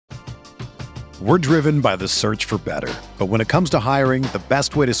We're driven by the search for better. But when it comes to hiring, the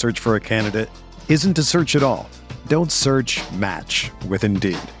best way to search for a candidate isn't to search at all. Don't search, match with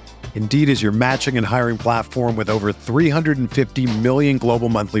Indeed. Indeed is your matching and hiring platform with over 350 million global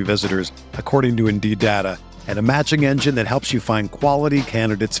monthly visitors, according to Indeed data, and a matching engine that helps you find quality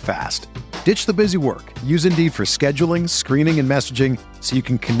candidates fast. Ditch the busy work. Use Indeed for scheduling, screening, and messaging so you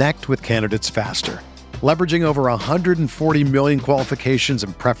can connect with candidates faster. Leveraging over 140 million qualifications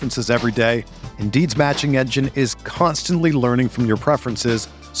and preferences every day, Indeed's matching engine is constantly learning from your preferences,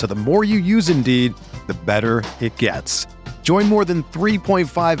 so the more you use Indeed, the better it gets. Join more than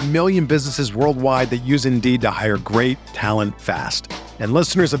 3.5 million businesses worldwide that use Indeed to hire great talent fast. And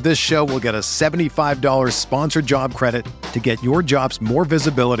listeners of this show will get a $75 sponsored job credit to get your jobs more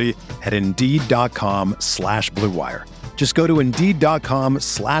visibility at Indeed.com/Blue Wire. Just go to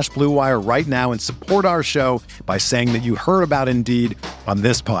Indeed.com/Blue Wire right now and support our show by saying that you heard about Indeed on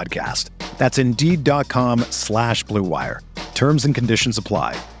this podcast. That's Indeed.com/Blue Wire. Terms and conditions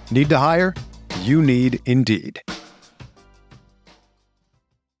apply. Need to hire? You need Indeed.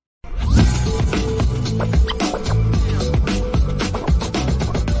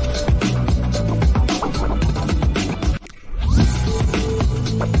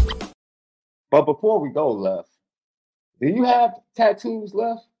 But before we go, Left, do you have tattoos,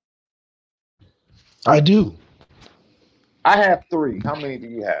 Left? I do. I have 3. How many do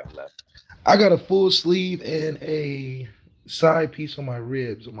you have, Left? I got a full sleeve and a side piece on my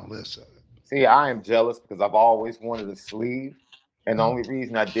ribs on my left side. See, I am jealous because I've always wanted a sleeve. And the only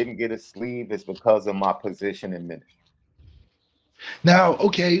reason I didn't get a sleeve is because of my position in ministry. Now,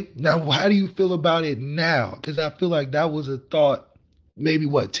 how do you feel about it now? Because I feel like that was a thought maybe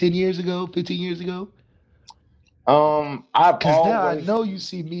 10 years ago, 15 years ago? Because now I know you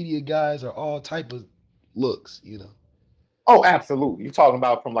see media guys are all type of looks, Oh, absolutely. You're talking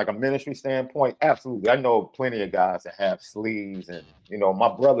about from like a ministry standpoint? Absolutely. I know plenty of guys that have sleeves, and my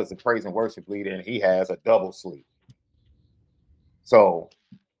brother's a praise and worship leader, and he has a double sleeve. So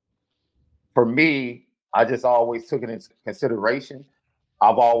for me, I just always took it into consideration.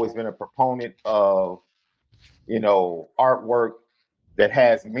 I've always been a proponent of, artwork that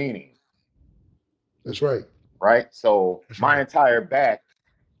has meaning. That's right. Right. So That's my right. entire back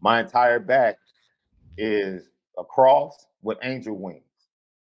is a cross with angel wings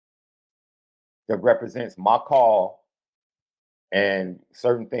that represents my call and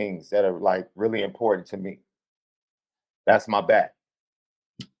certain things that are like really important to me. That's my back.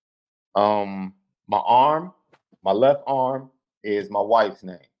 My left arm is my wife's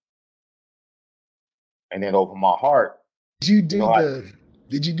name. And then over my heart. Did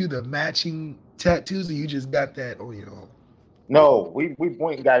you do the matching tattoos, or you just got that on your own? No, we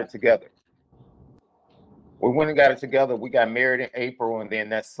went and got it together. We got married in April, and then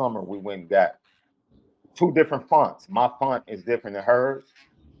that summer we went and got 2 different fonts. My font is different than hers,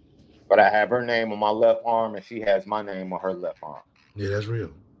 but I have her name on my left arm, and she has my name on her left arm. Yeah, that's real.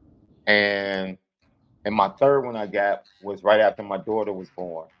 And my third one I got was right after my daughter was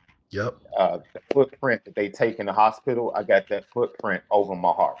born. Yep. The footprint that they take in the hospital, I got that footprint over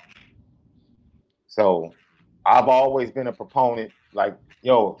my heart. So I've always been a proponent, like,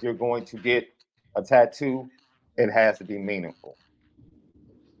 if you're going to get a tattoo, it has to be meaningful.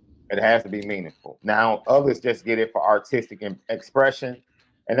 It has to be meaningful. Now, others just get it for artistic expression,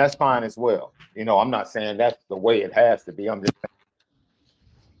 and that's fine as well. I'm not saying that's the way it has to be. I'm just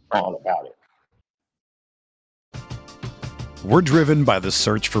all about it. We're driven by the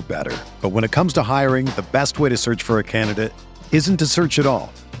search for better. But when it comes to hiring, the best way to search for a candidate isn't to search at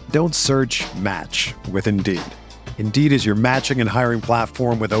all. Don't search, match with Indeed. Indeed is your matching and hiring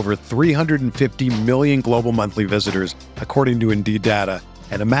platform with over 350 million global monthly visitors, according to Indeed data,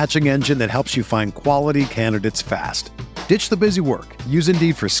 and a matching engine that helps you find quality candidates fast. Ditch the busy work. Use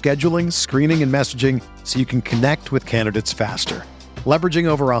Indeed for scheduling, screening, and messaging so you can connect with candidates faster. Leveraging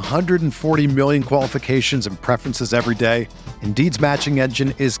over 140 million qualifications and preferences every day, Indeed's matching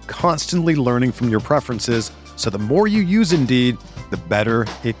engine is constantly learning from your preferences, so the more you use Indeed, the better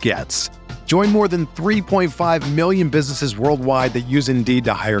it gets. Join more than 3.5 million businesses worldwide that use Indeed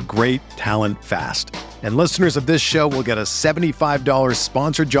to hire great talent fast. And listeners of this show will get a $75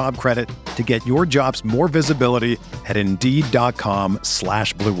 sponsored job credit to get your jobs more visibility at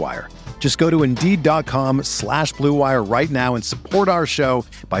Indeed.com/Blue Wire. Just go to Indeed.com/Blue Wire right now and support our show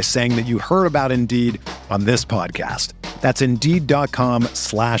by saying that you heard about Indeed on this podcast. That's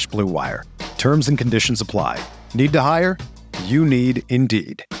Indeed.com/Blue Wire. Terms and conditions apply. Need to hire? You need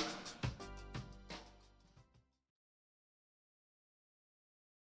Indeed.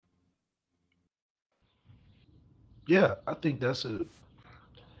 Yeah, I think that's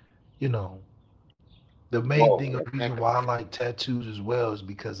The main thing, the reason why I like tattoos as well is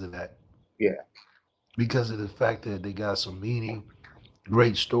because of that. Yeah. Because of the fact that they got some meaning,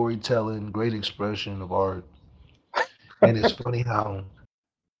 great storytelling, great expression of art. And it's funny how.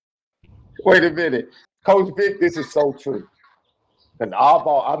 Wait a minute. Coach Vic, this is so true. Because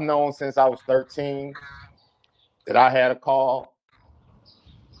I've known since I was 13 that I had a call.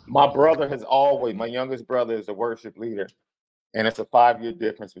 My youngest brother is a worship leader, and it's a 5-year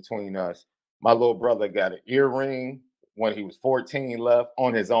difference between us. My little brother got an earring when he was 14 left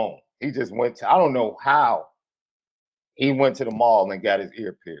on his own. He just I don't know how. He went to the mall and got his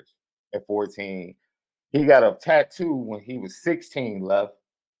ear pierced at 14. He got a tattoo when he was 16 left.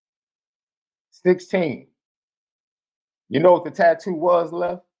 16. You know what the tattoo was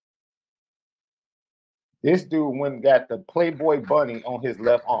left? This dude went and got the Playboy bunny on his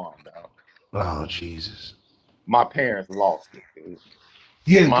left arm, dog. Oh, Jesus. My parents lost it, dude.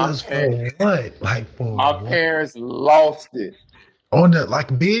 Yeah, because for what? Like for my what? parents lost it. On the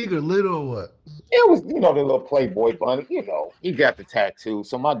like big or little or what? It was, the little Playboy bunny, he got the tattoo.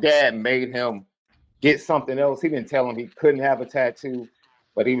 So my dad made him get something else. He didn't tell him he couldn't have a tattoo,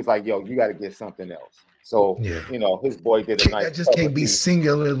 but he was like, yo, you got to get something else. So, his boy did a nice. That just can't be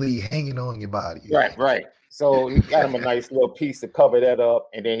singularly hanging on your body. Right. So he got him a nice little piece to cover that up.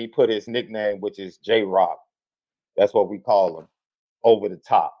 And then he put his nickname, which is J-Rock. That's what we call him, over the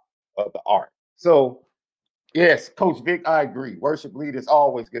top of the art. So, yes, Coach Vic, I agree. Worship leaders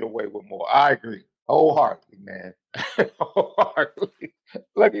always get away with more. I agree. Wholeheartedly, man. Wholeheartedly.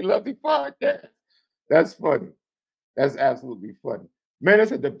 Lucky Lefty podcast. That's funny. That's absolutely funny. Man,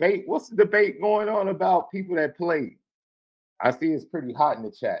 it's a debate. What's the debate going on about people that played? I see it's pretty hot in the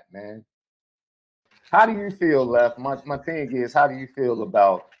chat, man. How do you feel, Left? My thing is, how do you feel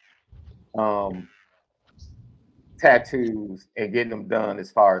about tattoos and getting them done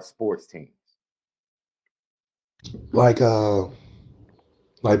as far as sports teams? Like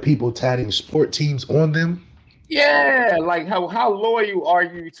people tatting sport teams on them? Yeah, like how loyal are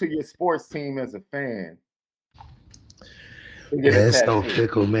you to your sports team as a fan? Yeah, it's so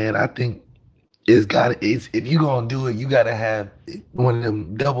fickle, man. I think if you're gonna do it, you gotta have one of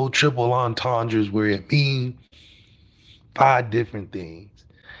them double, triple entendres where it means 5 different things.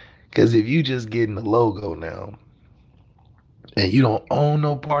 Because if you just getting the logo now and you don't own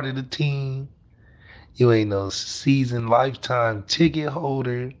no part of the team, you ain't no season lifetime ticket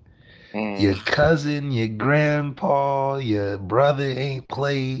holder. Your cousin, your grandpa, your brother ain't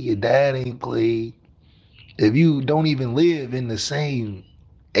played, your dad ain't played. If you don't even live in the same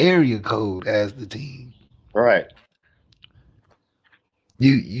area code as the team, right?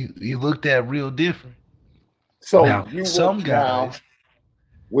 You looked at real different. So now, some guys,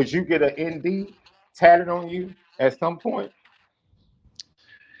 would you get an ND tatted on you at some point?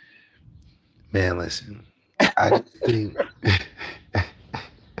 Man, listen, I think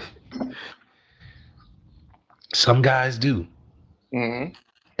some guys do, and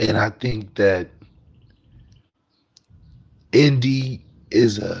I think that ND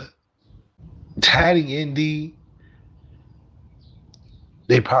is tatting ND.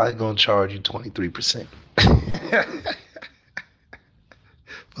 They probably gonna charge you 23%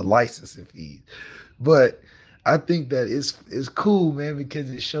 for licensing fees, but I think that it's cool, man, because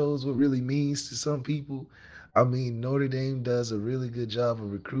it shows what really means to some people. I mean, Notre Dame does a really good job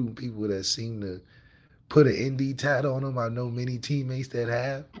of recruiting people that seem to put an ND tat on them. I know many teammates that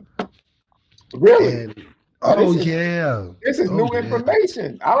have. Really? And, this is new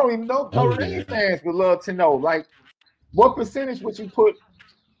information. I don't even know. Notre Dame fans would love to know. Like, what percentage would you put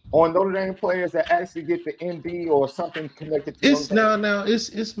on Notre Dame players that actually get the ND or something connected to it's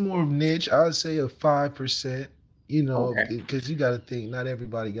it's more niche. I would say a 5%, because you got to think not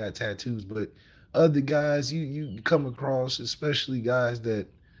everybody got tattoos, but other guys you come across, especially guys that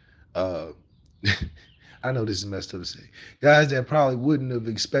I know this is messed up to say, guys that probably wouldn't have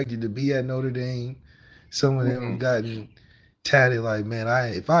expected to be at Notre Dame. Some of them gotten tatted like, man,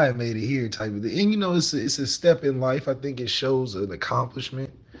 if I had made it here type of thing. And it's a step in life. I think it shows an accomplishment,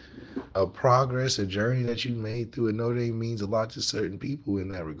 a progress, a journey that you made through it. Notre Dame means a lot to certain people in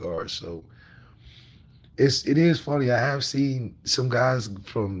that regard. So it is funny. I have seen some guys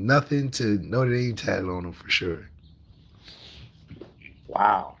from nothing to Notre Dame tatted on them for sure.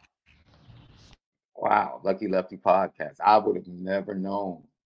 Wow. Lucky Lefty podcast. I would have never known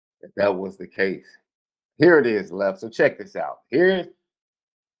that was the case. Here it is, Left. So check this out.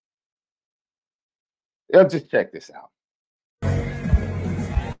 Just check this out.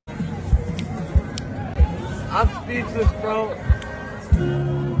 I'm speechless, bro.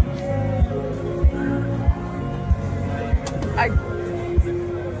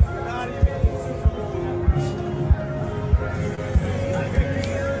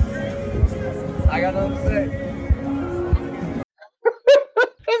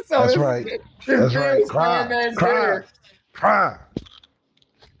 That's right. This That's right. Bills Cry. fan named Cry. Derek. Cry.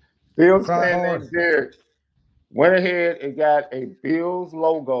 Bills Cry fan hard. named Derek went ahead and got a Bills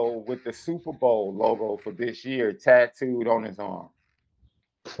logo with the Super Bowl logo for this year tattooed on his arm.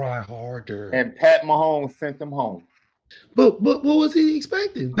 Cry harder. And Pat Mahomes sent them home. But what was he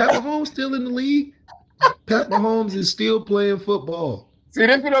expecting? Pat Mahomes still in the league. Pat Mahomes is still playing football. See,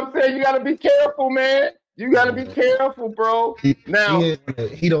 that's what I'm saying. You got to be careful, man. You got to be careful, bro. Now,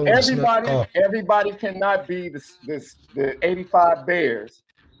 he don't everybody cannot be the 85 Bears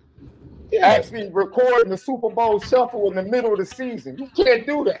actually recording the Super Bowl shuffle in the middle of the season. You can't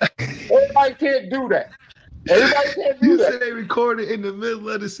do that. Everybody can't do that. Everybody can't do that. You said they recorded in the middle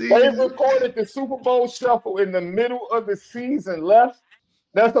of the season? They recorded the Super Bowl shuffle in the middle of the season, Left.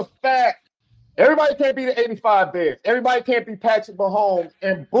 That's a fact. Everybody can't be the 85 Bears. Everybody can't be Patrick Mahomes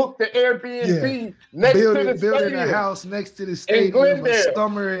and book the Airbnb next to the stadium. Building a house next to the stadium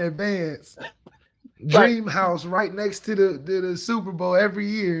summer in advance. Dream house right next to the Super Bowl every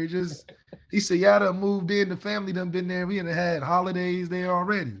year. He said, y'all done moved in. The family done been there. We done had holidays there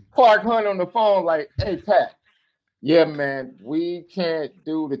already. Clark Hunt on the phone like, hey, Pat. Yeah, man, we can't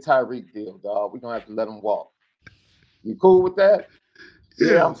do the Tyreek deal, dog. We're going to have to let him walk. You cool with that?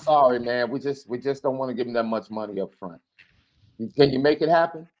 Yeah, I'm sorry, man. We just don't want to give him that much money up front. Can you make it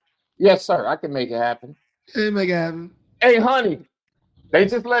happen? Yes, sir. I can make it happen. Make it happen. Hey, honey, they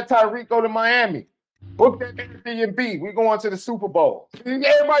just let Tyreek go to Miami. Book that Airbnb. We're going to the Super Bowl.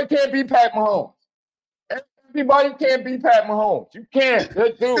 Everybody can't be Pat Mahomes. Everybody can't be Pat Mahomes. You can't.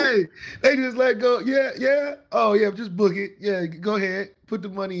 Hey, they just let go. Yeah. Oh, yeah, just book it. Yeah, go ahead. Put the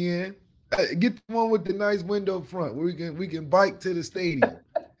money in. Get the one with the nice window front where we can bike to the stadium.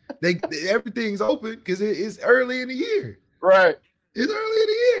 Everything's open because it's early in the year. Right. It's early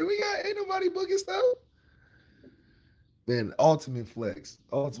in the year. Ain't nobody booking stuff. Man, ultimate flex.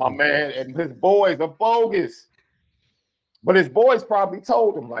 My man, and his boys are bogus. But his boys probably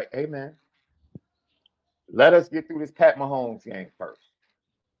told him, like, hey, man, let us get through this Pat Mahomes game first.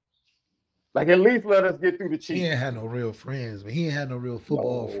 Like, at least let us get through the Chiefs. He ain't had no real friends, man. He ain't had no real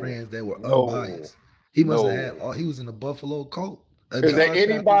football friends that were unbiased. He must have had. He was in the Buffalo cult. Is there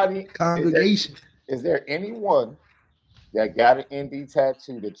anybody congregation? Is there anyone that got an ND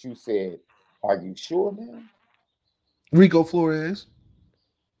tattoo that you said, are you sure, man? Rico Flores.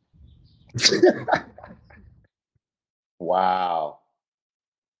 Wow.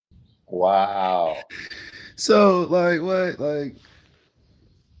 So, like, what? Like,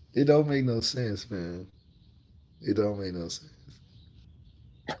 it don't make no sense, man. It don't make no sense.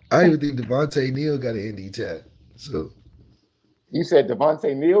 I even think Devontae Neal got an ND tat. So, you said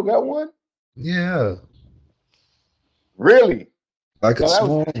Devontae Neal got one? Yeah. Really? Like a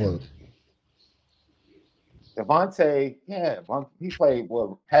small one. Devontae, he played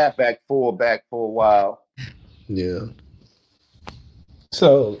halfback, fullback for a while. Yeah.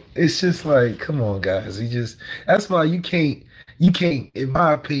 So it's just like, come on, guys. That's why you can't, in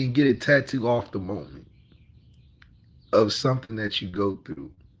my opinion, get a tattoo off the moment of something that you go through.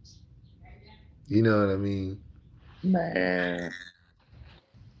 You know what I mean? Man,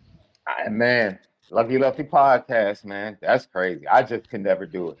 Lucky Lefty podcast, man. That's crazy. I just could never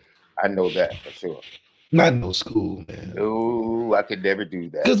do it. I know that for sure. Not no school, man. No, I could never do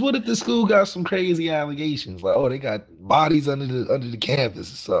that. Because what if the school got some crazy allegations? Like, they got bodies under the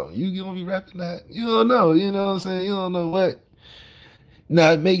campus or something. You gonna be rapping that? You don't know. You know what I'm saying? You don't know what.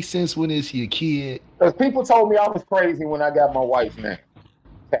 Now, it makes sense when it's your kid. Because people told me I was crazy when I got my wife's name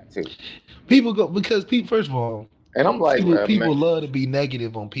tattooed. First of all, and I'm like, people love to be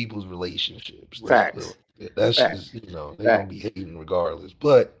negative on people's relationships. Facts. That's just, they don't be hating regardless.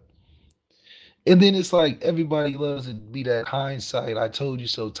 And then it's like everybody loves to be that hindsight, I told you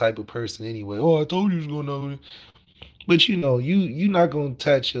so type of person anyway. Oh, I told you it was going to know. But you're not going to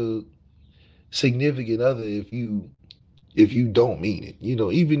touch your significant other if you don't mean it.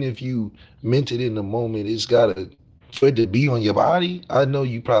 Even if you meant it in the moment, for it to be on your body, I know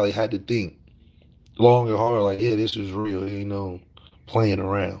you probably had to think long and hard, like, yeah, this is real, playing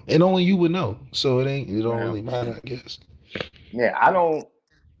around. And only you would know. So it don't really matter, I guess. Yeah, I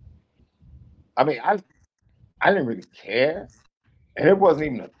didn't really care. And it wasn't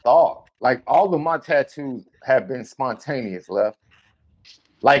even a thought. Like, all of my tattoos have been spontaneous, Left.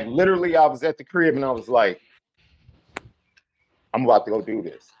 Like, literally, I was at the crib and I was like, I'm about to go do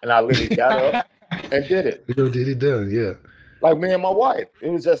this. And I literally got up and did it. Did it done, yeah. Like, me and my wife. It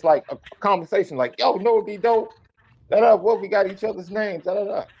was just like a conversation, like, yo, it'd be dope. What, we got each other's names,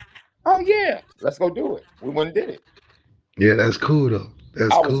 Oh, yeah, let's go do it. We went and did it. Yeah, that's cool, though.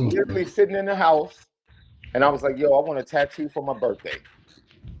 I was literally sitting in the house, and I was like, yo, I want a tattoo for my birthday.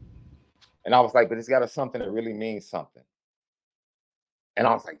 And I was like, but it's got something that really means something. And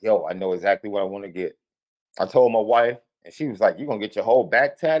I was like, yo, I know exactly what I want to get. I told my wife, and she was like, you gonna get your whole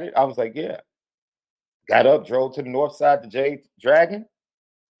back tatted? I was like, yeah. Got up, drove to the north side to Jade Dragon,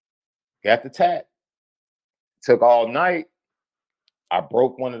 got the tat. Took all night. I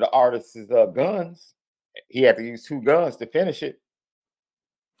broke one of the artist's guns. He had to use 2 guns to finish it.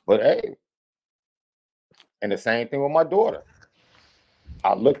 But hey, and the same thing with my daughter.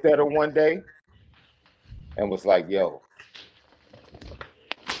 I looked at her one day and was like, yo,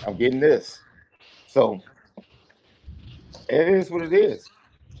 I'm getting this. So it is what it is.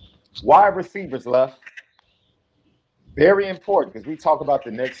 Wide receivers left. Very important because we talk about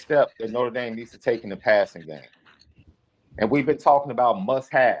the next step that Notre Dame needs to take in the passing game. And we've been talking about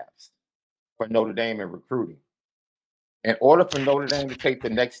must-haves for Notre Dame in recruiting. In order for Notre Dame to take the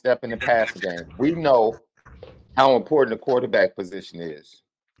next step in the passing game, we know how important the quarterback position is,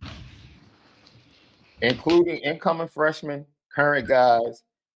 including incoming freshmen, current guys,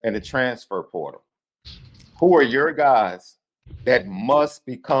 and the transfer portal. Who are your guys that must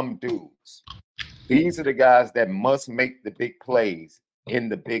become dudes? These are the guys that must make the big plays in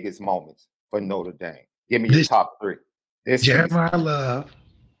the biggest moments for Notre Dame. Give me your top 3. Jeremiah Love.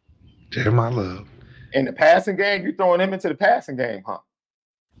 In the passing game, you're throwing him into the passing game, huh?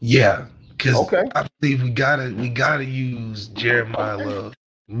 Yeah, because I believe we gotta use Jeremiah Love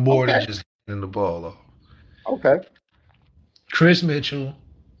more than just handing the ball off. Okay. Chris Mitchell.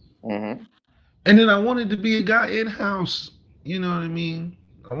 Mm-hmm. And then I wanted to be a guy in-house. You know what I mean?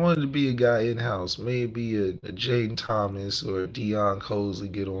 I wanted to be a guy in-house. Maybe a Jaden Thomas or a Deion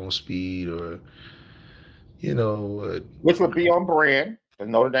Cosley get on speed, or, you know. Which would be on brand.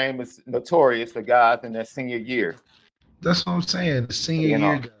 Notre Dame is notorious for guys in their senior year. That's what I'm saying. The senior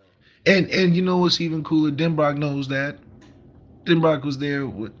year guy. And you know what's even cooler? Denbrock knows that. Denbrock was there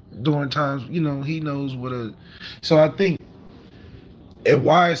during times, you know, he knows what a. So I think, and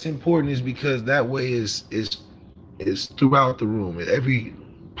why it's important is because that way is throughout the room. Every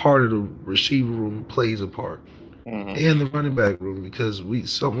part of the receiver room plays a part, and the running back room, because one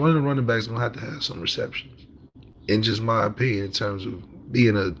of the running backs gonna have to have some receptions. In just my opinion, in terms of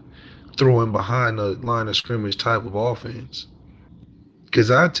being a throwing behind the line of scrimmage type of offense.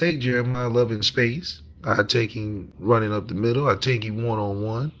 Because I take Jeremiah Love in space. I take him running up the middle. I take him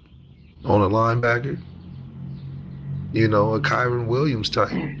one-on-one on a linebacker. You know, a Kyron Williams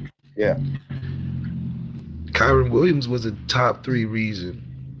type. Yeah. Kyron Williams was a top 3 reason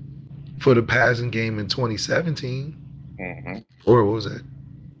for the passing game in 2017. Mm-hmm. Or what was that?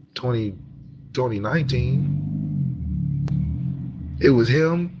 2019. It was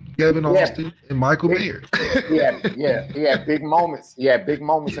him, Kevin Austin, and Michael Mayer. He had big moments. He had big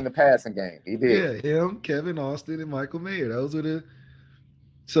moments in the passing game. He did. Yeah, him, Kevin Austin, and Michael Mayer. Those were the.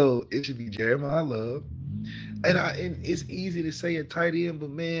 So it should be Jeremiah Love. And it's easy to say a tight end,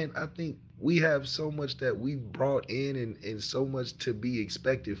 but man, I think we have so much that we've brought in and so much to be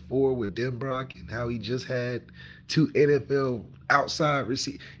expected for with Denbrock, and how he just had 2 NFL outside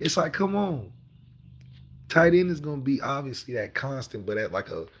receivers. It's like, come on. Tight end is going to be obviously that constant, but at like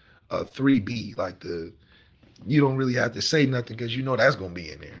a 3B, like you don't really have to say nothing because you know that's going to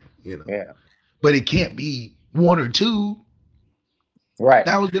be in there, you know. Yeah. But it can't be 1 or 2. Right.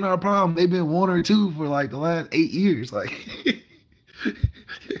 That was been our problem. They've been 1 or 2 for like the last 8 years. Like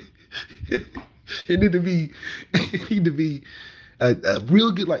it need to be a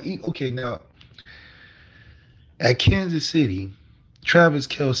real good, like, okay, now at Kansas City, Travis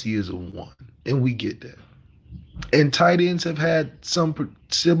Kelce is a 1, and we get that. And tight ends have had some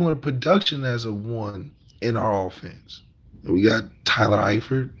similar production as a 1 in our offense. We got Tyler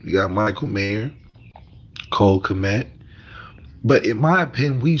Eifert, we got Michael Mayer, Cole Kmet. But in my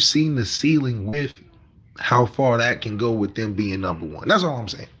opinion, we've seen the ceiling with how far that can go with them being number 1. That's all I'm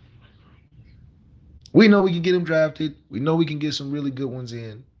saying. We know we can get them drafted. We know we can get some really good ones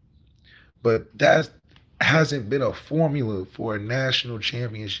in. But that hasn't been a formula for a national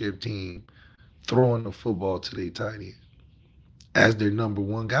championship team throwing the football to their tight end as their number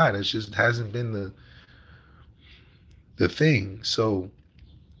 1 guy. That just hasn't been the thing. So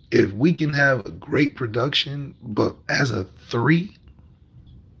if we can have a great production, but as a 3,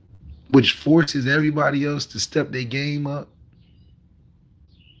 which forces everybody else to step their game up,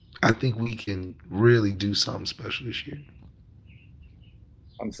 I think we can really do something special this year.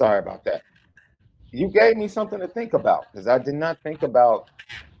 I'm sorry about that. You gave me something to think about, because I did not think about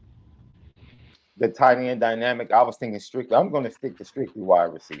the tight end dynamic. I was thinking strictly, I'm going to stick to strictly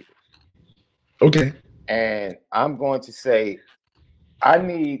wide receivers. Okay. And I'm going to say, I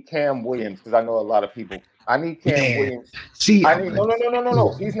need Cam Williams, because I know a lot of people I need Cam Man. Williams. See,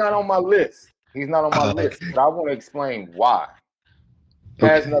 No. He's not on my list. He's not on my list. Okay. But I want to explain why. It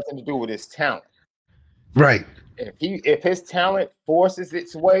has nothing to do with his talent. Right. If his talent forces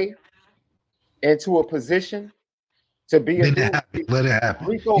its way into a position to be a dude, let it happen.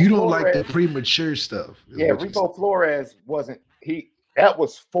 Rico You don't Flores, like the premature stuff. Yeah, Rico Flores wasn't that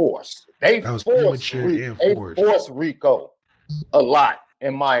was forced. They forced Rico a lot,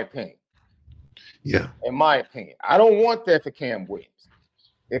 in my opinion. Yeah. In my opinion. I don't want that for Cam Williams.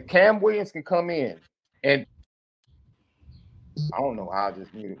 If Cam Williams can come in and I don't know how I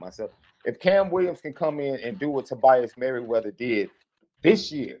just muted myself. If Cam Williams can come in and do what Tobias Merriweather did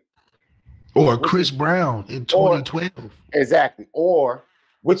this year. Or Chris Brown in 2012. Exactly. Or,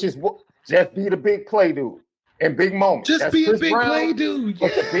 which is what just be the big play dude in big moments. Just be a big play dude. Yeah.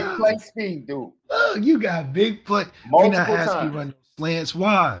 A big play speed dude. Oh, you got big play. We're not asking you run slants.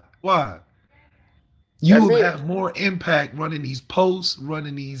 Why? You will have more impact running these posts,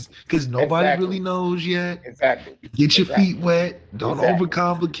 running these, because nobody really knows yet. Exactly. Get your feet wet. Don't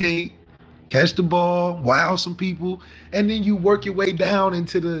overcomplicate. Catch the ball. Wow some people. And then you work your way down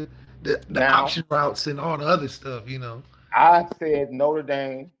into the option routes and all the other stuff, you know. I said Notre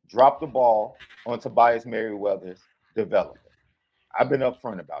Dame dropped the ball on Tobias Merriweather's development. I've been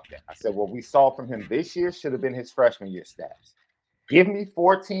upfront about that. I said what we saw from him this year should have been his freshman year stats. Give me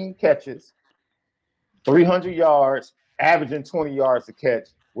 14 catches, 300 yards, averaging 20 yards a catch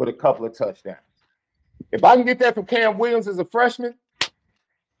with a couple of touchdowns. If I can get that from Cam Williams as a freshman,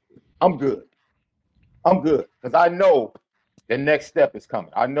 I'm good. Because I know the next step is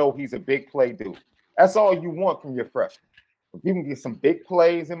coming. I know he's a big play dude. That's all you want from your freshman. If you can get some big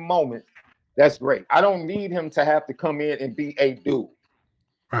plays and moments, that's great. I don't need him to have to come in and be a dude.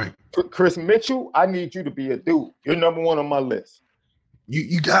 Right. Chris Mitchell, I need you to be a dude. You're number one on my list.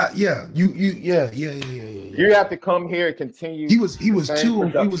 You have to come here and continue. He was two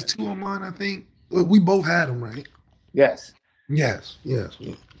on mine, I think. We both had him, right? Yes.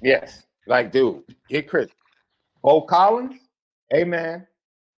 Like, dude, get Chris. Bo Collins, hey man.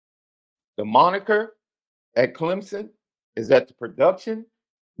 The moniker at Clemson is that the production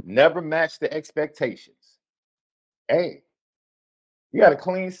never matched the expectations. Hey, you got a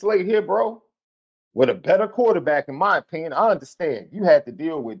clean slate here, bro. With a better quarterback, in my opinion. I understand. You had to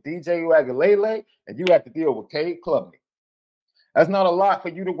deal with DJ Uiagalelei and you had to deal with Cade Klubnik. That's not a lot for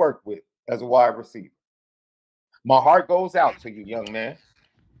you to work with as a wide receiver. My heart goes out to you, young man.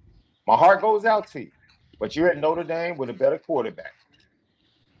 My heart goes out to you. But you're at Notre Dame with a better quarterback.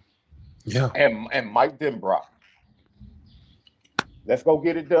 Yeah. And Mike Denbrock. Let's go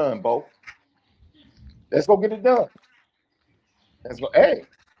get it done, Bo. Let's go get it done. Let's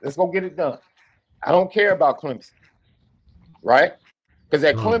go get it done. I don't care about Clemson, right? Because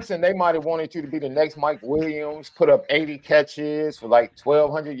at Clemson, they might have wanted you to be the next Mike Williams, put up 80 catches for like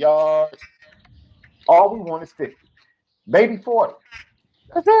 1,200 yards. All we want is 50, maybe 40.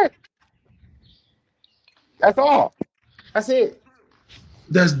 That's it. That's all. That's it.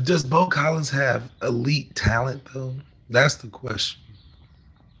 Does Bo Collins have elite talent, though? That's the question.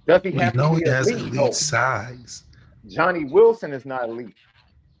 Does he have he has elite size. Johnny Wilson is not elite.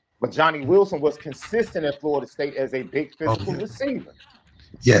 But Johnny Wilson was consistent at Florida State as a big physical receiver.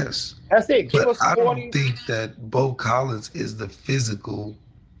 Yes. That's it. Give us 40. I don't think that Bo Collins is the physical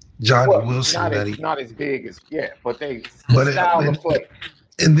Johnny Wilson. Not as big as, but style of play.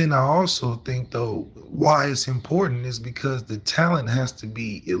 And then I also think, though, why it's important is because the talent has to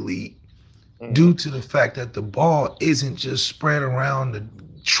be elite due to the fact that the ball isn't just spread around to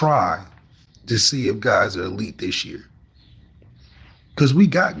try to see if guys are elite this year. Because we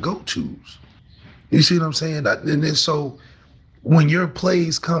got go-tos. You see what I'm saying? And then so when your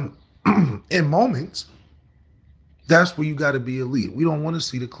plays come in moments, that's where you got to be elite. We don't want to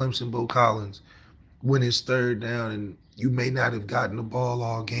see the Clemson Bo Collins when it's third down and you may not have gotten the ball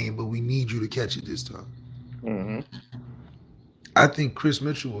all game, but we need you to catch it this time. Mm-hmm. I think Chris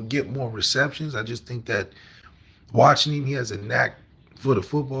Mitchell will get more receptions. I just think that watching him, he has a knack for the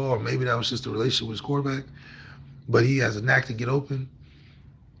football, or maybe that was just a relationship with his quarterback, but he has a knack to get open.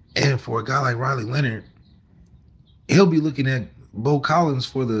 And for a guy like Riley Leonard, he'll be looking at Bo Collins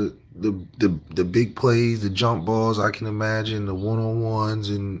for the big plays, the jump balls, I can imagine, the one-on-ones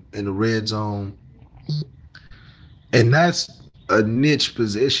in the red zone. And that's a niche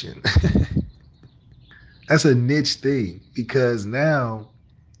position. That's a niche thing because now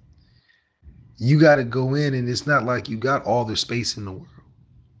you got to go in and it's not like you got all the space in the world.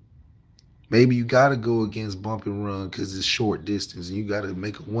 Maybe you got to go against bump and run because it's short distance and you got to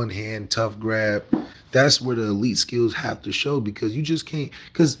make a one-hand tough grab. That's where the elite skills have to show because you just can't –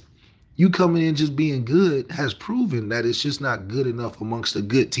 because You coming in just being good has proven that it's just not good enough amongst a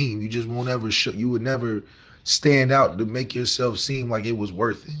good team. You just won't ever show. You would never stand out to make yourself seem like it was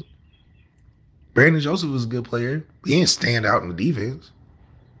worth it. Brandon Joseph was a good player. He didn't stand out in the defense,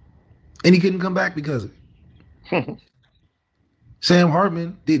 and he couldn't come back because of it. Sam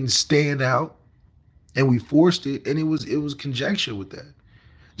Hartman didn't stand out, and we forced it, and it was conjecture with that.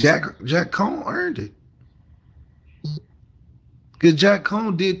 Jack Cohn earned it because Jack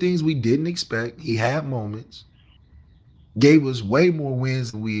Cohn did things we didn't expect. He had moments, gave us way more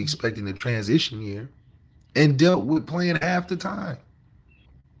wins than we expected in the transition year, and dealt with playing half the time.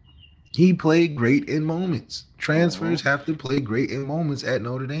 He played great in moments. Transfers have to play great in moments at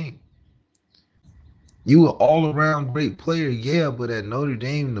Notre Dame. You an all-around great player, yeah, but at Notre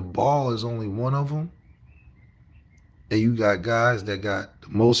Dame, the ball is only one of them. And you got guys that got the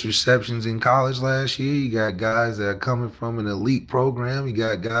most receptions in college last year. You got guys that are coming from an elite program. You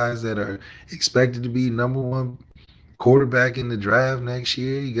got guys that are expected to be number one quarterback in the draft next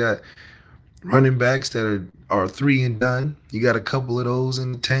year. You got running backs that are 3 and done. You got a couple of those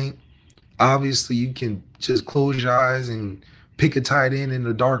in the tank. Obviously, you can just close your eyes and pick a tight end in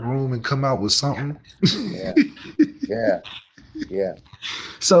the dark room and come out with something. Yeah.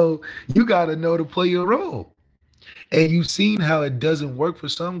 So you got to know to play your role. And you've seen how it doesn't work for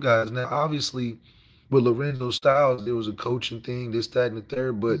some guys. Now, obviously, with Lorenzo Styles, there was a coaching thing, this, that, and the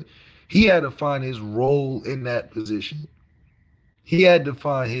third, but he had to find his role in that position. He had to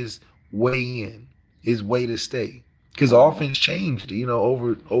find his way in, his way to stay. Because offense changed,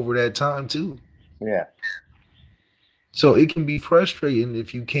 over that time too. Yeah. So it can be frustrating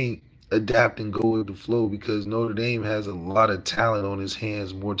if you can't adapt and go with the flow because Notre Dame has a lot of talent on his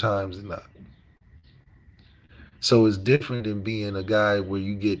hands more times than not. So it's different than being a guy where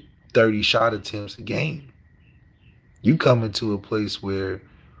you get 30 shot attempts a game. You come into a place where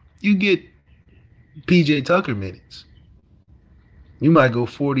you get PJ Tucker minutes. You might go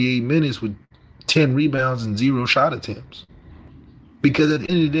 48 minutes with 10 rebounds and 0 shot attempts. Because at the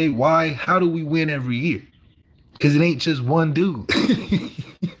end of the day, how do we win every year? Because it ain't just one dude.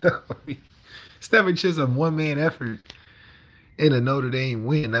 It's never just a one-man effort in a Notre Dame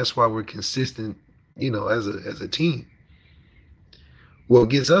win. That's why we're consistent, as a team. What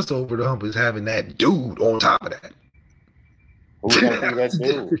gets us over the hump is having that dude on top of that. Who's gonna be that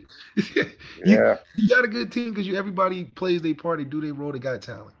dude? Yeah. You got a good team because everybody plays their part, they do their role, they got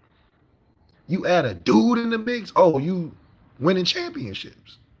talent. You add a dude in the mix, you winning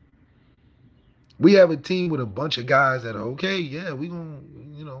championships. We have a team with a bunch of guys that are okay, yeah, we're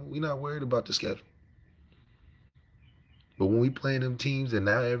not worried about the schedule. But when we play them teams and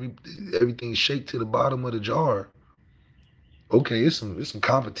now everything's shake to the bottom of the jar, okay, it's some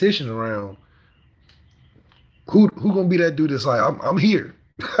competition around. Who gonna be that dude that's like, I'm here?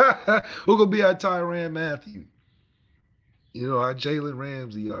 Who gonna be our Tyrann Mathieu? Our Jalen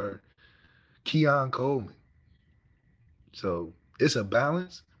Ramsey, our Keon Coleman. So it's a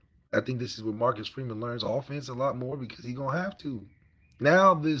balance. I think this is where Marcus Freeman learns offense a lot more because he's gonna have to.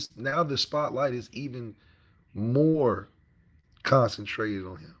 Now the spotlight is even more concentrated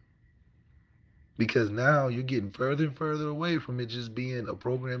on him. Because now you're getting further and further away from it just being a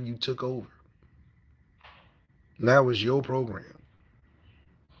program you took over. Now it's your program.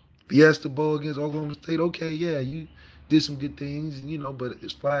 Fiesta Bowl against Oklahoma State, okay, yeah, you did some good things, but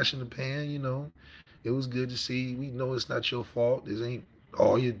it's flash in the pan, It was good to see. We know it's not your fault. This ain't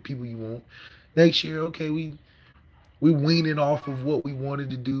all your people you want. Next year, okay, we weaning off of what we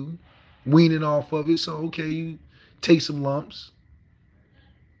wanted to do, weaning off of it. So, okay, you take some lumps.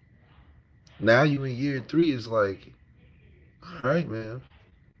 Now you in year 3, it's like, all right, man.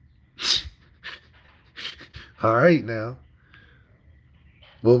 All right, now.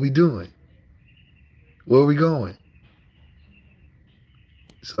 What we doing? Where we going?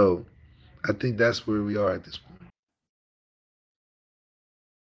 So I think that's where we are at this point.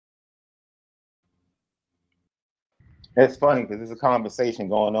 It's funny because there's a conversation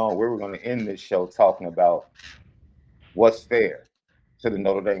going on where we're going to end this show talking about what's fair to the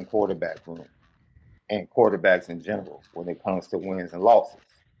Notre Dame quarterback room and quarterbacks in general when it comes to wins and losses,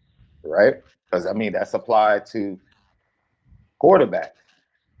 right? Because, that's applied to quarterbacks.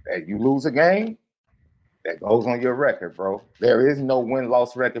 That you lose a game, that goes on your record, bro. There is no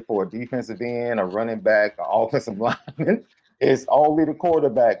win-loss record for a defensive end, a running back, an offensive lineman. It's only the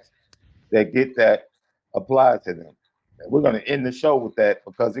quarterbacks that get that applied to them. And we're going to end the show with that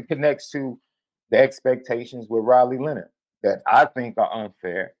because it connects to the expectations with Riley Leonard that I think are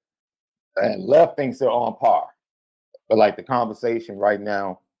unfair and Left thinks they're on par. But like the conversation right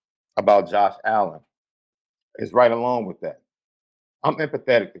now about Josh Allen is right along with that. I'm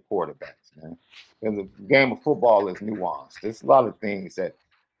empathetic to quarterbacks, man. Because the game of football is nuanced. There's a lot of things that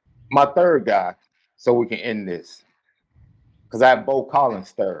my third guy, so we can end this. Because I have Bo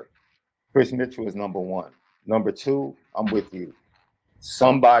Collins third. Chris Mitchell is number one. Number two, I'm with you.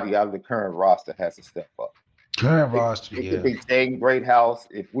 Somebody out of the current roster has to step up. Current roster, It yeah. could be Jaden Greathouse.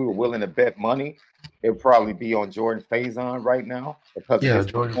 If we were willing to bet money, it'd probably be on Jordan Faison right now because of his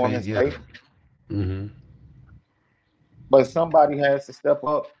Jordan performance Faison, rate. Mm-hmm. But somebody has to step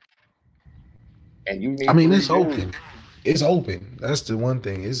up, and you need. I mean, three it's dudes. open. It's open. That's the one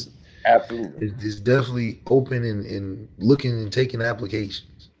thing. Absolutely. It's definitely open and looking and taking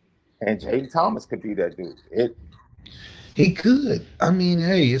applications. And Jaden Thomas could be that dude. He could. I mean,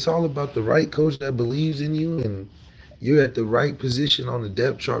 hey, it's all about the right coach that believes in you, and you're at the right position on the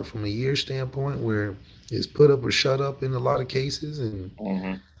depth chart from a year standpoint, where it's put up or shut up in a lot of cases. And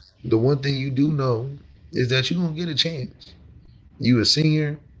the one thing you do know is that you're gonna get a chance. You a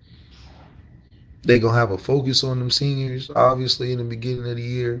senior. They gonna have a focus on them seniors, obviously, in the beginning of the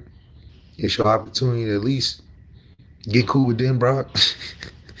year. It's your opportunity to at least get cool with them, Brock.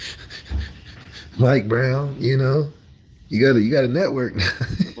 Mike Brown, you know. You got a network.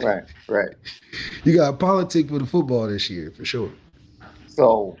 Right. You got politics with the football this year, for sure.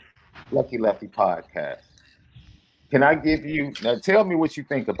 So, Lucky Lefty podcast. Can I give you now? Tell me what you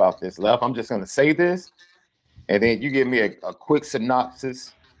think about this, Left. I'm just going to say this, and then you give me a quick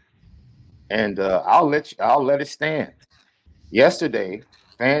synopsis, and I'll let it stand. Yesterday,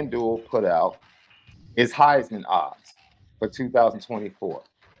 FanDuel put out its Heisman odds for 2024.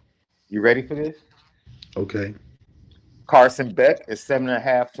 You ready for this? Okay. Carson Beck is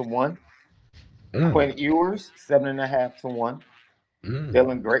 7.5 to 1. Mm. Quinn Ewers 7.5 to 1.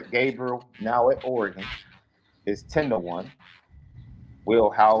 Dylan Gabriel, now at Oregon, is 10 to 1. Will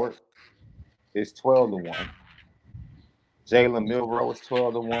Howard is 12 to 1. Jalen Milroe is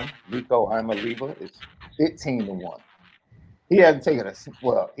 12 to 1. Nico Imaliva is 15 to 1. He hasn't taken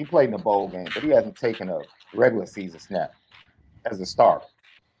he played in a bowl game, but he hasn't taken a regular season snap as a starter.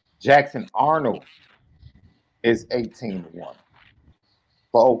 Jackson Arnold is 18 to 1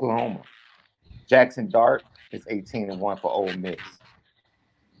 for Oklahoma. Jackson Dart is 18 to 1 for Ole Miss.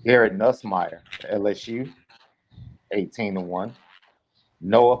 Garrett Nussmeier for LSU, 18 to 1.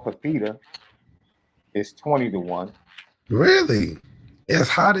 Noah Fafita is 20 to 1. Really? As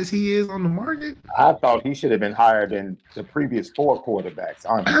hot as he is on the market? I thought he should have been higher than the previous 4 quarterbacks,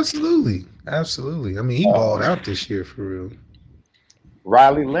 honestly. Absolutely. I mean, he balled out this year for real.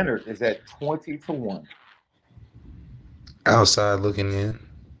 Riley Leonard is at 20 to 1. Outside looking in.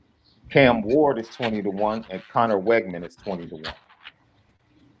 Cam Ward is 20 to 1, and Connor Wegman is 20 to 1.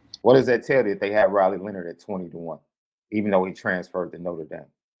 What does that tell you if they had Riley Leonard at 20 to 1, even though he transferred to Notre Dame?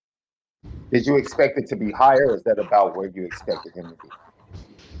 Did you expect it to be higher, or is that about where you expected him to be?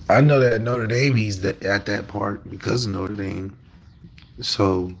 I know that Notre Dame, he's at that part because of Notre Dame.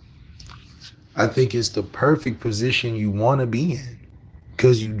 So I think it's the perfect position you want to be in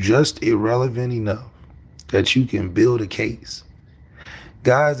because you just irrelevant enough that you can build a case.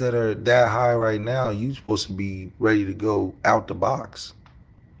 Guys that are that high right now, you supposed to be ready to go out the box.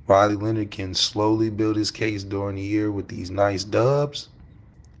 Riley Leonard can slowly build his case during the year with these nice dubs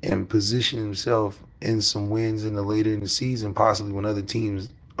and position himself in some wins later in the season, possibly when other teams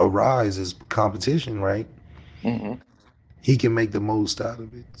arise as competition, right? He can make the most out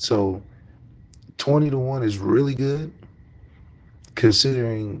of it. So 20 to 1 is really good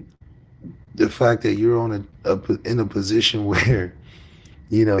considering the fact that you're in a position where,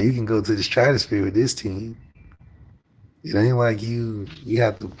 you know, you can go to the stratosphere with this team. It ain't like you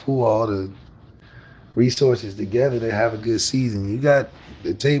have to pull all the resources together to have a good season. You got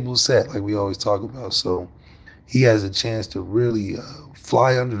the table set, like we always talk about. So he has a chance to really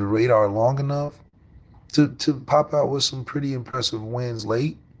fly under the radar long enough to pop out with some pretty impressive wins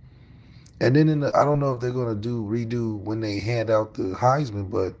late. And then I don't know if they're going to redo when they hand out the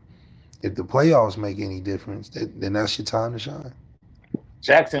Heisman, but if the playoffs make any difference, then that's your time to shine.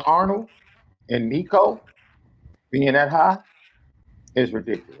 Jackson Arnold and Nico being that high is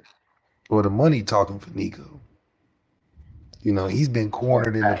ridiculous. Well, the money talking for Nico. You know, he's been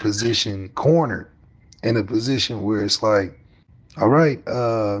cornered in a position where it's like, all right,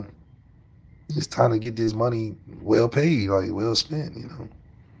 it's time to get this money well paid, like well spent, you know.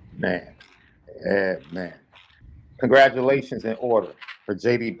 Man. Congratulations in order for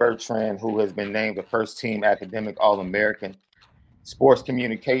J.D. Bertrand, who has been named the first team academic All-American sports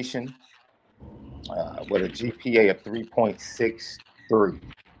communication with a GPA of 3.63.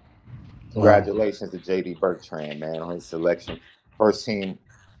 Congratulations to J.D. Bertrand, man, on his selection. First team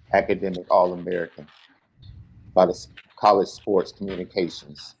academic All-American by the college sports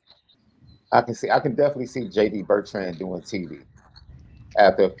communications. I can definitely see JD Bertrand doing TV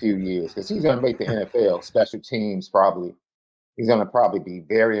after a few years because he's going to make the NFL special teams probably. He's going to probably be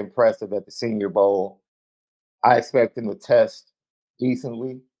very impressive at the Senior Bowl. I expect him to test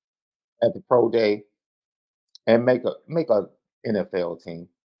decently at the pro day and make a NFL team.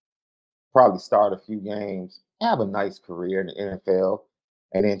 Probably start a few games, have a nice career in the NFL,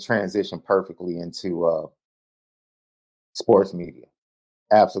 and then transition perfectly into sports media.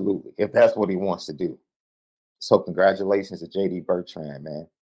 Absolutely, if that's what he wants to do. So congratulations to JD Bertrand, man.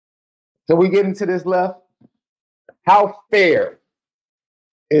 Can we get into this left? How fair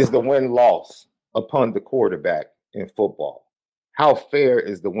is the win-loss upon the quarterback in football? How fair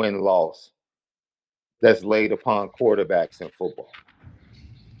is the win-loss that's laid upon quarterbacks in football?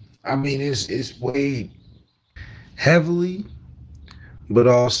 I mean, it's weighed heavily, but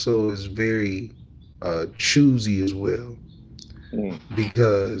also is very choosy as well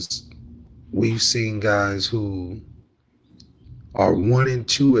because we've seen guys who are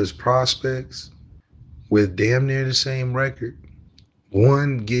 1-2 as prospects with damn near the same record.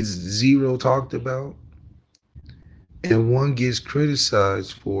 One gets zero talked about, and one gets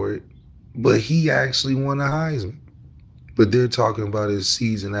criticized for it, but he actually won a Heisman. But they're talking about his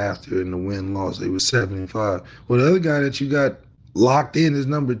season after and the win-loss. They were 7-5. Well, the other guy that you got locked in as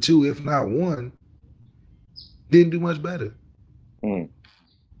number 2, if not 1, didn't do much better.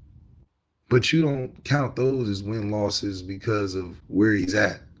 But you don't count those as win-losses because of where he's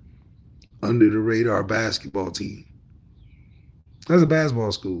at. Under the radar basketball team. That's a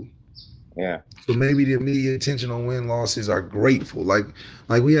basketball school. Yeah. So maybe the media attention on win-losses are grateful. Like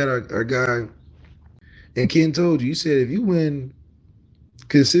we had our guy, and Ken told you said if you win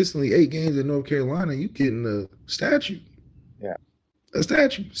consistently 8 games in North Carolina, you getting a statue. Yeah. A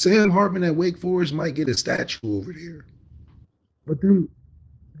statue. Sam Hartman at Wake Forest might get a statue over there. But them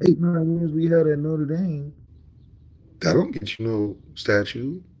 8-9 wins we had at Notre Dame, that don't get you no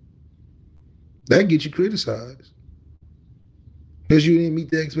statue. That gets you criticized. Because you didn't meet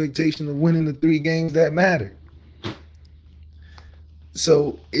the expectation of winning the 3 games that matter.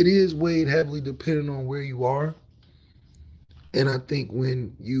 So it is weighed heavily depending on where you are. And I think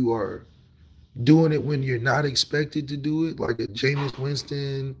when you are doing it when you're not expected to do it, like a Jameis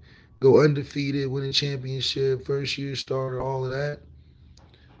Winston, go undefeated, win a championship, first year starter, all of that,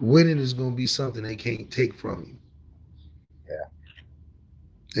 winning is going to be something they can't take from you. Yeah.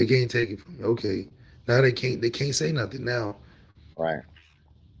 They can't take it from you. Okay. Now they can't say nothing now. Right.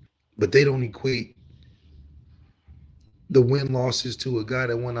 But they don't equate the win-losses to a guy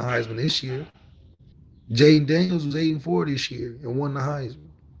that won the Heisman this year. Jaden Daniels was 8-4 this year and won the Heisman.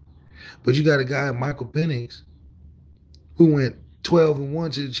 But you got a guy, Michael Penix, who went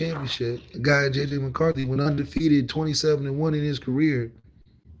 12-1 to the championship. A guy, J.J. McCarthy, went undefeated 27-1 in his career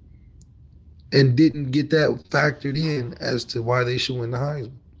and didn't get that factored in as to why they should win the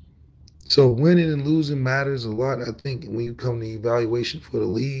Heisman. So winning and losing matters a lot. I think when you come to evaluation for the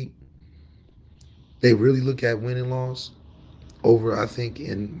league, they really look at win and loss over, I think,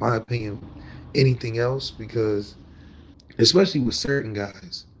 in my opinion, anything else, because especially with certain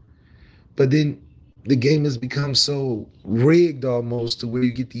guys. But then the game has become so rigged almost to where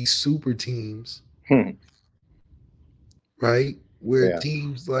you get these super teams, right? Where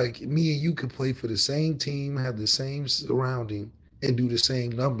teams like me and you could play for the same team, have the same surrounding, and do the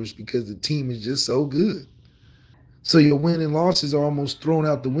same numbers because the team is just so good. So your win and losses are almost thrown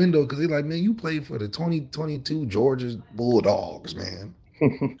out the window because they're like, man, you played for the 2022 Georgia Bulldogs, man.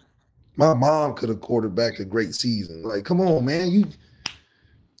 My mom could have quarterbacked a great season. Like, come on, man.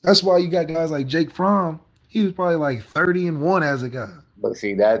 That's why you got guys like Jake Fromm. He was probably like 30-1 as a guy. But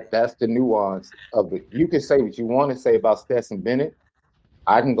see, that's the nuance of it. You can say what you want to say about Stetson Bennett.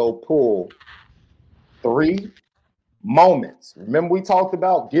 I can go pull 3 moments. Remember we talked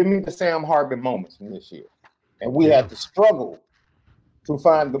about give me the Sam Hartman moments from this year. And we had to struggle to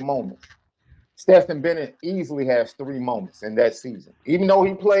find the moments. Stetson Bennett easily has 3 moments in that season. Even though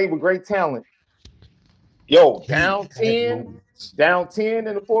he played with great talent. Down 10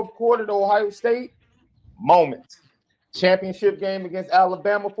 in the 4th quarter to Ohio State, moments. Championship game against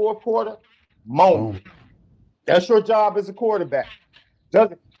Alabama, 4th quarter, moment. That's your job as a quarterback.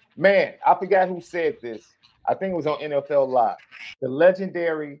 Man, I forgot who said this. I think it was on NFL Live. The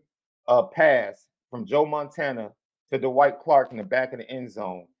legendary pass from Joe Montana to Dwight Clark in the back of the end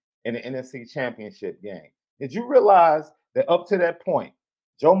zone in the NFC Championship game. Did you realize that up to that point,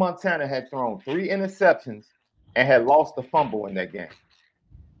 Joe Montana had thrown 3 interceptions and had lost the fumble in that game?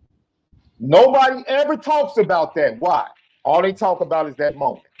 Nobody ever talks about that. Why? All they talk about is that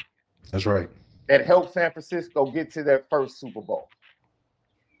moment. That's right. that helped San Francisco get to their first Super Bowl.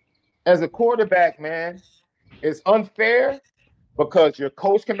 As a quarterback, man, it's unfair because your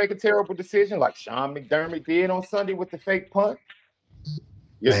coach can make a terrible decision like Sean McDermott did on Sunday with the fake punt.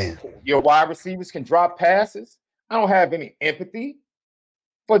 Your wide receivers can drop passes. I don't have any empathy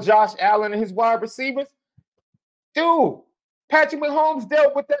for Josh Allen and his wide receivers. Dude, Patrick Mahomes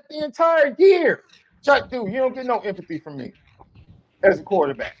dealt with that the entire year. Dude, you don't get no empathy from me as a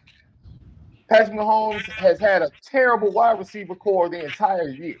quarterback. Patrick Mahomes has had a terrible wide receiver core the entire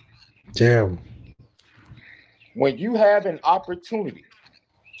year. Terrible. When you have an opportunity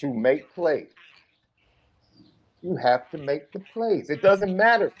to make plays, you have to make the plays. It doesn't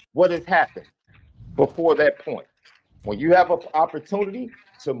matter what has happened before that point. When you have an opportunity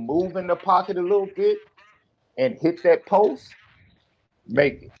to move in the pocket a little bit and hit that post,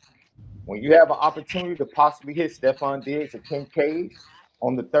 make it. When you have an opportunity to possibly hit Stephon Diggs or Kincaid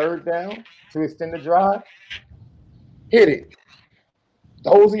on the third down to extend the drive, hit it.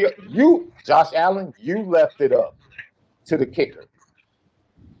 Those are Josh Allen, you left it up to the kicker.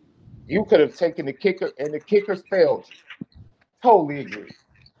 You could have taken the kicker, and the kickers failed you. Totally agree.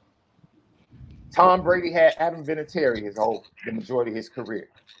 Tom Brady had Adam Vinatieri the majority of his career.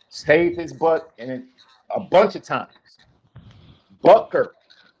 Saved his butt and a bunch of times. Butker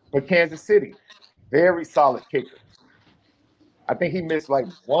for Kansas City, very solid kicker. I think he missed like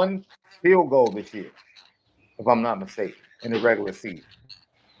one field goal this year, if I'm not mistaken, in the regular season.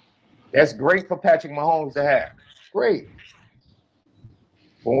 That's great for Patrick Mahomes to have. Great.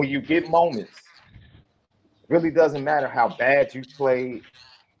 But when you get moments, it really doesn't matter how bad you played,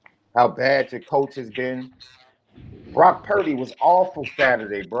 how bad your coach has been. Brock Purdy was awful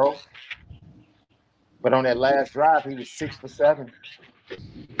Saturday, bro. But on that last drive, he was 6 for 7.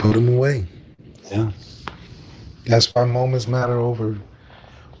 Put him away. Yeah. That's why moments matter over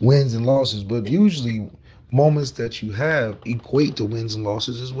wins and losses. But usually moments that you have equate to wins and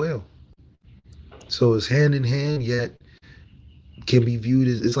losses as well. So it's hand in hand, yet can be viewed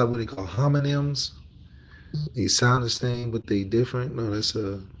as, it's like what they call homonyms. They sound the same, but they different. No, that's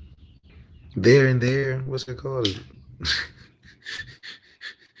there and there. What's it called?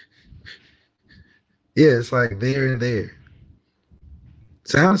 Yeah, it's like there and there.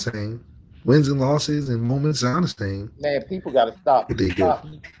 Sound the same. Wins and losses and moments sound the same. Man, people got to stop.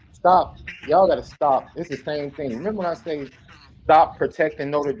 Stop. Y'all got to stop. It's the same thing. Remember when I say stop protecting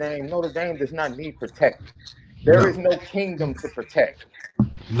Notre Dame? Notre Dame does not need protection. There is no kingdom to protect.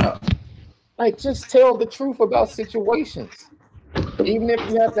 No. Like, just tell the truth about situations. Even if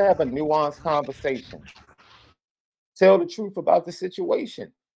you have to have a nuanced conversation. Tell the truth about the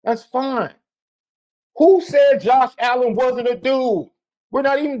situation. That's fine. Who said Josh Allen wasn't a dude? We're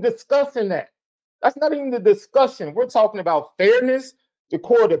not even discussing that. That's not even the discussion. We're talking about fairness to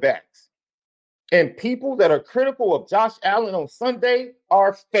quarterbacks. And people that are critical of Josh Allen on Sunday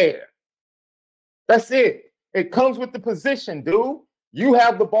are fair. That's it. It comes with the position, dude. You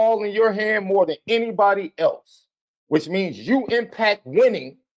have the ball in your hand more than anybody else, which means you impact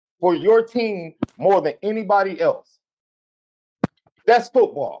winning for your team more than anybody else. That's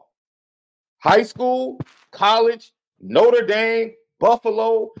football. High school, college, Notre Dame,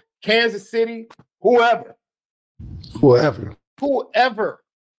 Buffalo, Kansas City, whoever.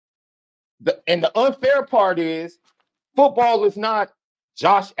 And the unfair part is football is not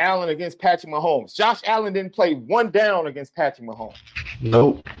Josh Allen against Patrick Mahomes. Josh Allen didn't play one down against Patrick Mahomes.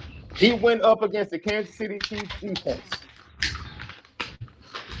 Nope. He went up against the Kansas City Chiefs defense,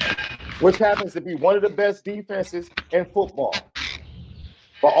 which happens to be one of the best defenses in football.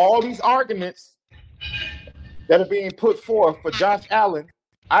 For all these arguments that are being put forth for Josh Allen,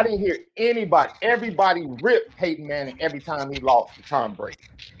 I didn't hear everybody rip Peyton Manning every time he lost to Tom Brady.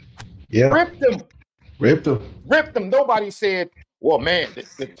 Yeah. Ripped him. Nobody said, well, man,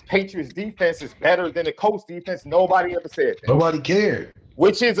 the Patriots defense is better than the Colts defense. Nobody ever said that. Nobody cared.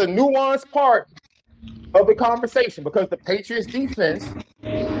 Which is a nuanced part of the conversation because the Patriots defense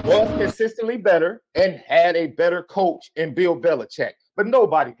was consistently better and had a better coach in Bill Belichick. But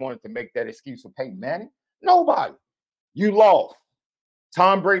nobody wanted to make that excuse for Peyton Manning. Nobody. You lost.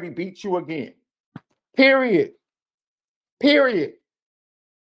 Tom Brady beat you again. Period.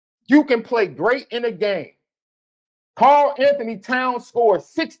 You can play great in a game. Carl Anthony Towns scored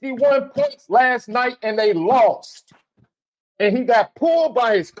 61 points last night and they lost. And he got pulled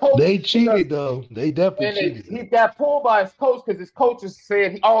by his coach. They cheated, though. They definitely cheated. He got pulled by his coach because his coaches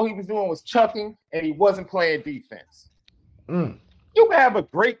said all he was doing was chucking and he wasn't playing defense. You can have a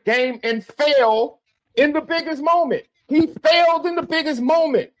great game and fail in the biggest moment. He failed in the biggest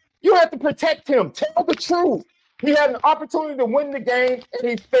moment. You have to protect him. Tell the truth. He had an opportunity to win the game and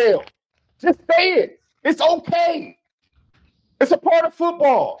he failed. Just say it. It's okay. It's a part of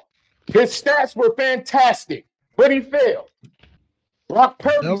football. His stats were fantastic, but he failed. Brock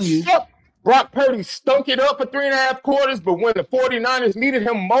Purdy sucked. Brock Purdy stunk it up for 3.5 quarters, but when the 49ers needed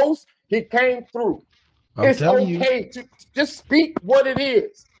him most, he came through. It's okay to just speak what it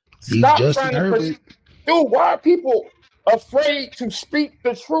is. Stop trying to push. Dude, why are people afraid to speak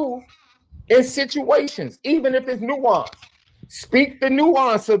the truth in situations, even if it's nuanced? Speak the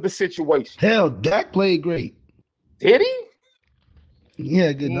nuance of the situation. Hell, Dak played great. Did he?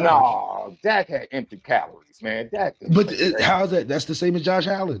 Yeah, good numbers. No, Dak had empty calories, man. But how's that? That's the same as Josh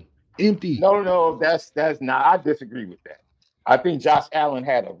Allen. Empty. No, that's not. I disagree with that. I think Josh Allen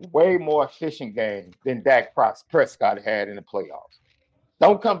had a way more efficient game than Dak Prescott had in the playoffs.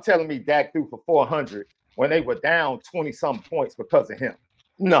 Don't come telling me Dak threw for 400 when they were down 20-something points because of him.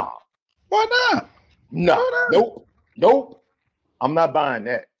 No. Why not? No. Why not? Nope. I'm not buying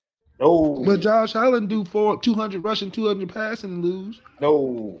that. No. But Josh Allen do 200 rushing, 200 passing and lose.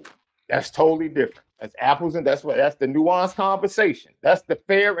 No. That's totally different. That's apples and that's the nuanced conversation. That's the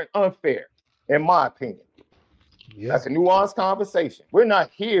fair and unfair, in my opinion. Yeah. That's a nuanced conversation. We're not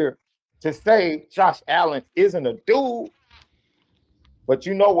here to say Josh Allen isn't a dude, but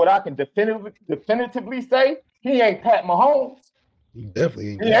you know what I can definitively say? He ain't Pat Mahomes. He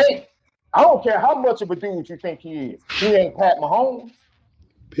definitely ain't. He ain't. I don't care how much of a dude you think he is. He ain't Pat Mahomes.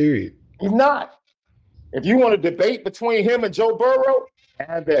 Period. He's not. If you want to debate between him and Joe Burrow,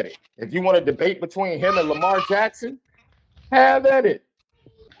 have at it. If you want to debate between him and Lamar Jackson, have at it.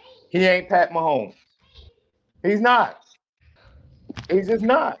 He ain't Pat Mahomes. He's not. He's just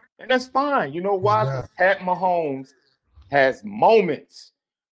not. And that's fine. You know why? Because Pat Mahomes has moments,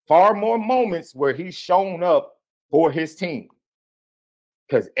 far more moments where he's shown up for his team.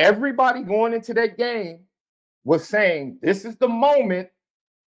 Because everybody going into that game was saying, this is the moment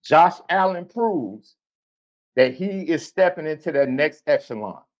Josh Allen proves that he is stepping into the next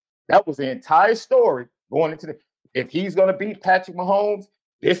echelon. That was the entire story going into if he's going to beat Patrick Mahomes,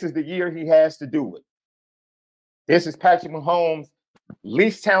 this is the year he has to do it. This is Patrick Mahomes'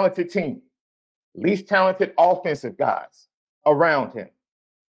 least talented team, least talented offensive guys around him,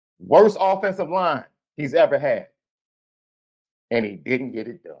 worst offensive line he's ever had. And he didn't get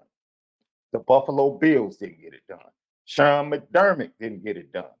it done. The Buffalo Bills didn't get it done. Sean McDermott didn't get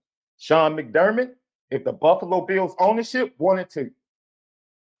it done. Sean McDermott, if the Buffalo Bills ownership wanted to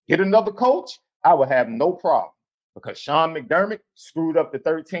get another coach, I would have no problem because Sean McDermott screwed up the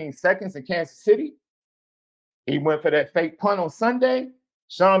 13 seconds in Kansas City. He went for that fake punt on Sunday.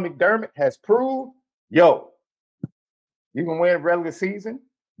 Sean McDermott has proved, you can win a regular season.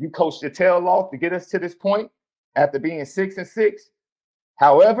 You coached your tail off to get us to this point after being 6-6.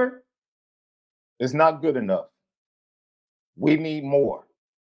 However, it's not good enough. We need more.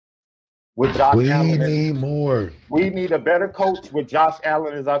 With Josh Allen, we need more. We need a better coach with Josh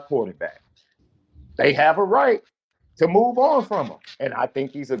Allen as our quarterback. They have a right to move on from him, and I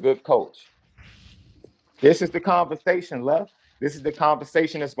think he's a good coach. This is the conversation left. This is the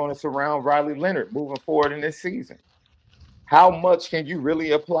conversation that's going to surround Riley Leonard moving forward in this season. How much can you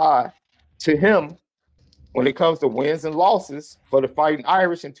really apply to him when it comes to wins and losses for the Fighting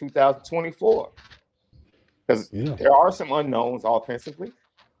Irish in 2024? Because there are some unknowns offensively.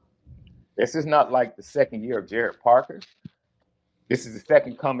 This is not like the second year of Jared Parker. This is the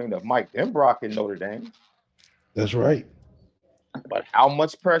second coming of Mike Denbrock in Notre Dame. That's right. But how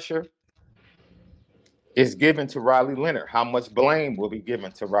much pressure is given to Riley Leonard? How much blame will be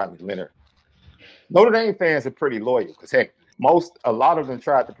given to Riley Leonard? Notre Dame fans are pretty loyal because heck, a lot of them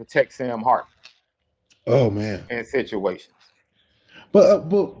tried to protect Sam Hart. Oh man, in situations. But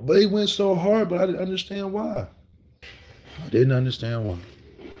they went so hard, but I didn't understand why. I didn't understand why.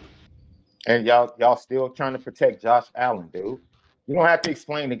 And y'all still trying to protect Josh Allen, dude. You don't have to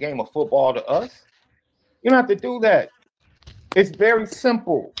explain the game of football to us. You don't have to do that. It's very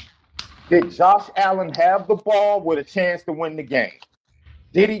simple. Did Josh Allen have the ball with a chance to win the game?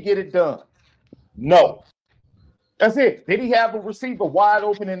 Did he get it done? No. That's it. Did he have a receiver wide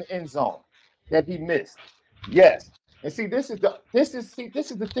open in the end zone that he missed? Yes. And see, this is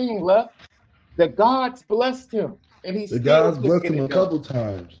the thing, Left. The gods blessed him, and the gods blessed him a couple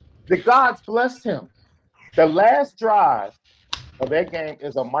times. The gods blessed him. The last drive of that game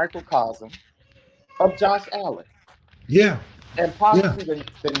is a microcosm of Josh Allen. Yeah. And possibly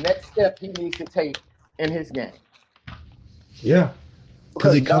the next step he needs to take in his game. Yeah.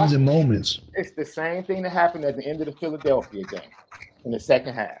 Because it comes in moments. It's the same thing that happened at the end of the Philadelphia game in the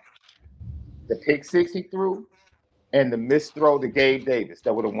second half. The pick six he threw and the missed throw to Gabe Davis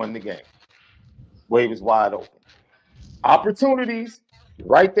that would have won the game. Where he was wide open. Opportunities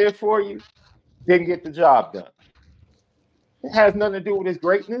right there for you, didn't get the job done. It has nothing to do with his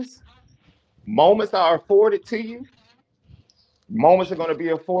greatness. Moments are afforded to you. Moments are going to be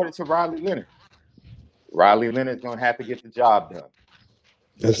afforded to Riley Leonard. Riley Leonard's going to have to get the job done.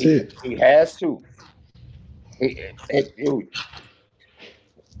 That's it. He has to.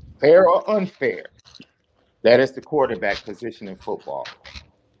 Fair or unfair, that is the quarterback position in football.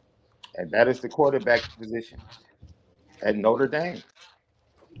 And that is the quarterback position at Notre Dame.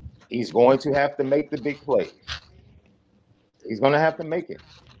 He's going to have to make the big plays. He's going to have to make it.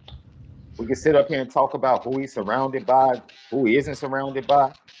 We can sit up here and talk about who he's surrounded by, who he isn't surrounded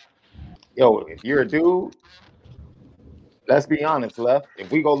by. Yo, if you're a dude, let's be honest, Left.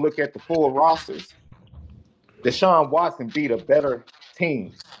 If we go look at the full rosters, Deshaun Watson beat a better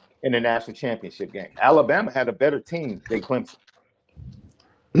team in the national championship game. Alabama had a better team than Clemson.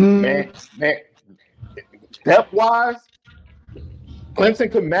 Man, depth-wise,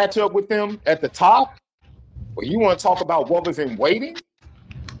 Clemson could match up with them at the top. But you want to talk about what was in waiting?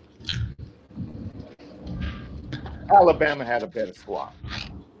 Alabama had a better squad.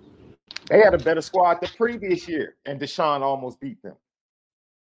 They had a better squad the previous year, and Deshaun almost beat them.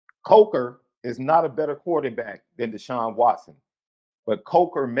 Coker is not a better quarterback than Deshaun Watson, but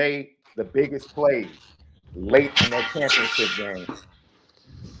Coker made the biggest plays late in that championship game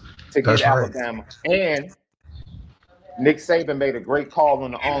to get Alabama. And Nick Saban made a great call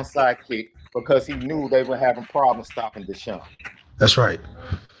on the onside kick because he knew they were having problems stopping Deshaun. That's right.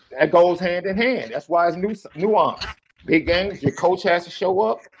 That goes hand in hand. That's why it's nuance. Big games, your coach has to show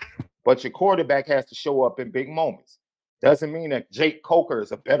up, but your quarterback has to show up in big moments. Doesn't mean that Jake Coker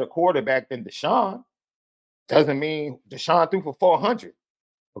is a better quarterback than Deshaun. Doesn't mean Deshaun threw for 400.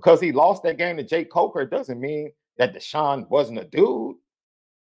 Because he lost that game to Jake Coker, it doesn't mean that Deshaun wasn't a dude.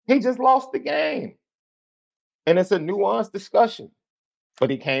 He just lost the game. And it's a nuanced discussion. But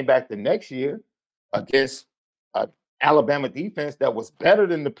he came back the next year against an Alabama defense that was better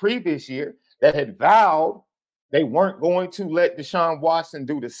than the previous year, that had vowed they weren't going to let Deshaun Watson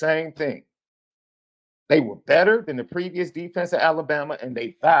do the same thing. They were better than the previous defense at Alabama, and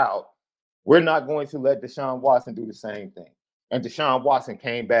they vowed, we're not going to let Deshaun Watson do the same thing. And Deshaun Watson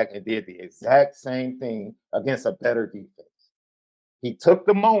came back and did the exact same thing against a better defense. He took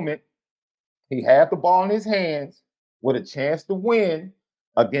the moment. He had the ball in his hands with a chance to win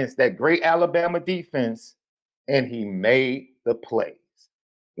against that great Alabama defense, and he made the plays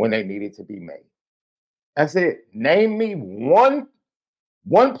when they needed to be made. That's it. Name me one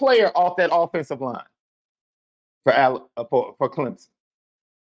player off that offensive line for Clemson.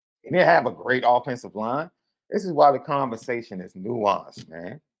 He didn't have a great offensive line. This is why the conversation is nuanced,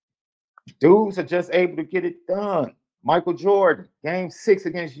 man. Dudes are just able to get it done. Michael Jordan, game 6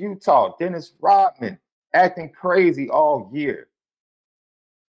 against Utah. Dennis Rodman, acting crazy all year.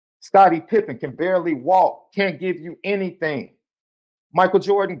 Scottie Pippen can barely walk, can't give you anything. Michael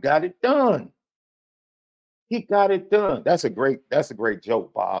Jordan got it done. He got it done. That's a great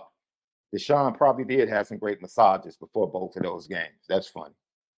joke, Bob. Deshaun probably did have some great massages before both of those games. That's funny.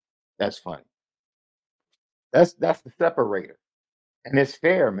 That's funny. That's the separator. And it's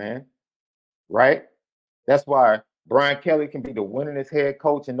fair, man. Right? That's why Brian Kelly can be the winningest head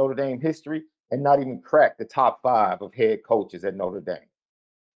coach in Notre Dame history and not even crack the top 5 of head coaches at Notre Dame.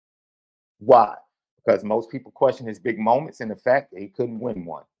 Why? Because most people question his big moments and the fact that he couldn't win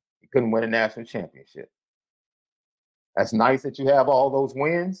one. He couldn't win a national championship. That's nice that you have all those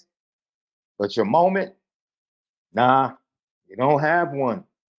wins, but your moment, nah, you don't have one.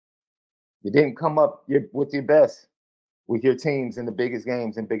 You didn't come up with your best with your teams in the biggest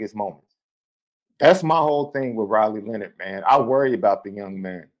games and biggest moments. That's my whole thing with Riley Leonard, man. I worry about the young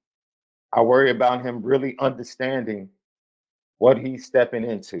man. I worry about him really understanding what he's stepping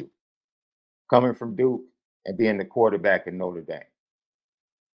into, coming from Duke and being the quarterback in Notre Dame.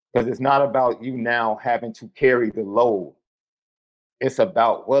 Because it's not about you now having to carry the load. It's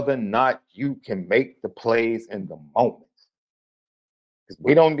about whether or not you can make the plays in the moment. Because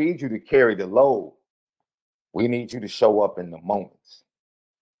we don't need you to carry the load. We need you to show up in the moments.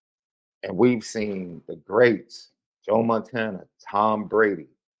 And we've seen the greats, Joe Montana, Tom Brady,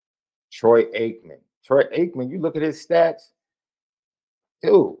 Troy Aikman. Troy Aikman, you look at his stats,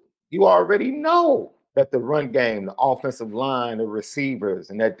 dude, you already know that the run game, the offensive line, the receivers,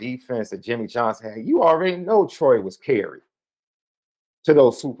 and that defense that Jimmy Johnson had, you already know Troy was carried to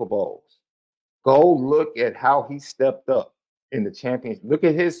those Super Bowls. Go look at how he stepped up in the championship. Look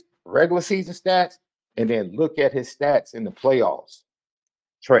at his regular season stats, and then look at his stats in the playoffs.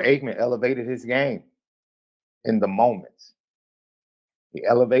 Troy Aikman elevated his game in the moments. He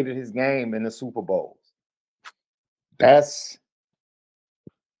elevated his game in the Super Bowls. That's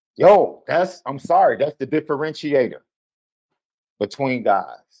Yo, I'm sorry, that's the differentiator between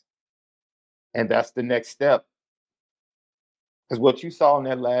guys. And that's the next step. Because what you saw in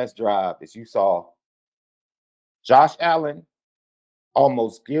that last drive is you saw Josh Allen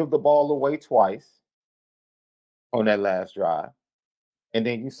almost give the ball away twice on that last drive. And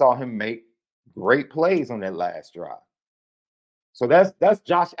then you saw him make great plays on that last drive. So that's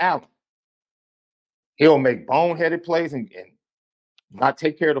Josh Allen. He'll make boneheaded plays and not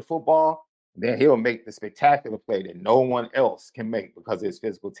take care of the football. Then he'll make the spectacular play that no one else can make because of his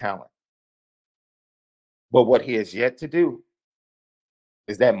physical talent. But what he has yet to do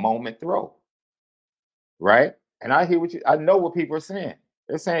is that moment throw, right? And I know what people are saying.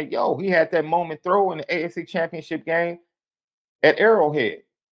 They're saying, yo, he had that moment throw in the AFC Championship game at Arrowhead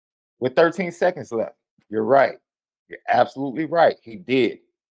with 13 seconds left. You're right. You're absolutely right. He did.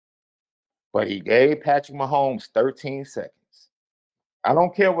 But he gave Patrick Mahomes 13 seconds. I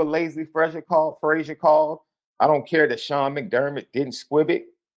don't care what Lazy Frazier called. I don't care that Sean McDermott didn't squib it.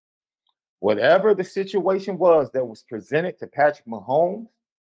 Whatever the situation was that was presented to Patrick Mahomes,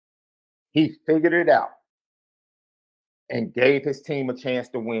 he figured it out and gave his team a chance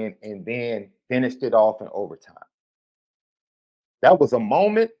to win and then finished it off in overtime. That was a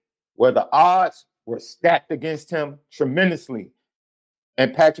moment where the odds were stacked against him tremendously,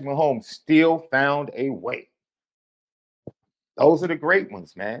 and Patrick Mahomes still found a way. Those are the great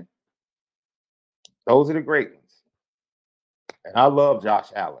ones, man. Those are the great ones. And I love Josh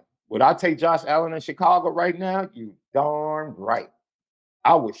Allen. Would I take Josh Allen in Chicago right now? You darn right.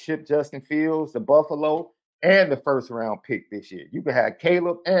 I would ship Justin Fields to Buffalo and the first-round pick this year. You could have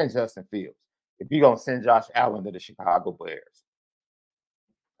Caleb and Justin Fields if you're going to send Josh Allen to the Chicago Bears.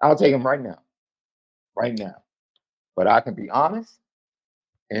 I'll take him right now. Right now. But I can be honest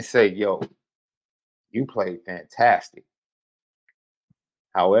and say, yo, you played fantastic.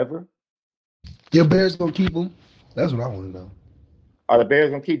 However, Your Bears gonna keep him? That's what I want to know. are the Bears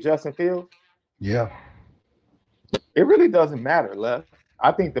going to keep Justin Fields? Yeah. It really doesn't matter, Left.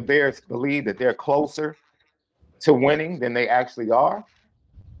 I think the Bears believe that they're closer to winning than they actually are.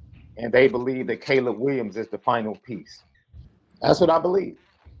 And they believe that Caleb Williams is the final piece. That's what I believe.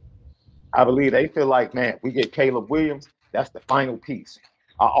 I believe they feel like, man, we get Caleb Williams, that's the final piece.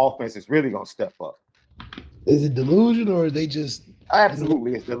 Our offense is really going to step up. Is it delusion or are they just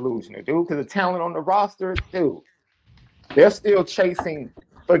Absolutely, it's delusional, dude, because the talent on the roster, dude, they're still chasing,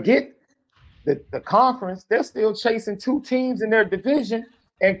 forget the conference, they're still chasing two teams in their division,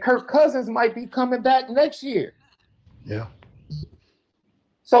 and Kirk Cousins might be coming back next year. Yeah.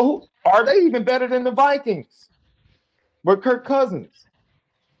 So are they even better than the Vikings with Kirk Cousins?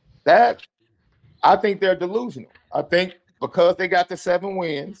 That, I think they're delusional. I think because they got the 7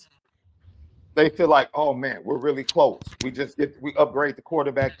 wins, they feel like, oh man, we're really close. We upgrade the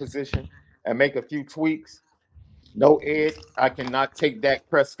quarterback position and make a few tweaks. No, Ed, I cannot take Dak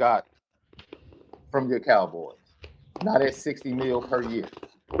Prescott from your Cowboys. Not at $60 million per year.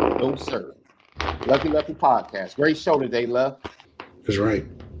 No, sir. Lucky Lefty Podcast. Great show today, Left. That's right.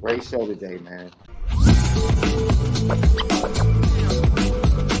 Great show today, man.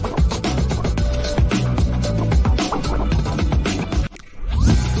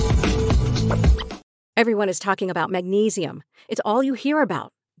 Everyone is talking about magnesium. It's all you hear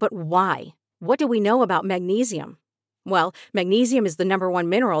about. But why? What do we know about magnesium? Well, magnesium is the #1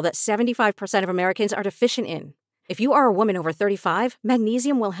 mineral that 75% of Americans are deficient in. If you are a woman over 35,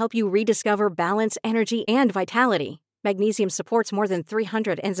 magnesium will help you rediscover balance, energy, and vitality. Magnesium supports more than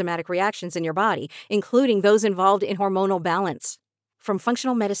 300 enzymatic reactions in your body, including those involved in hormonal balance. From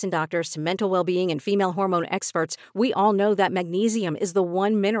functional medicine doctors to mental well-being and female hormone experts, we all know that magnesium is the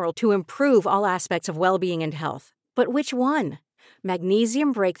one mineral to improve all aspects of well-being and health. But which one?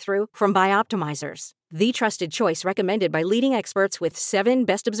 Magnesium Breakthrough from Bioptimizers, the trusted choice recommended by leading experts with 7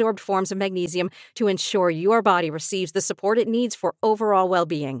 best-absorbed forms of magnesium to ensure your body receives the support it needs for overall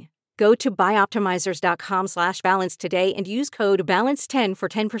well-being. Go to bioptimizers.com/balance today and use code BALANCE10 for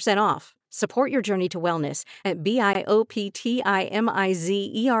 10% off. Support your journey to wellness at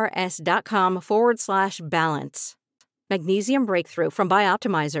bioptimizers.com/balance. Magnesium Breakthrough from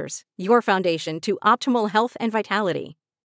Bioptimizers, your foundation to optimal health and vitality.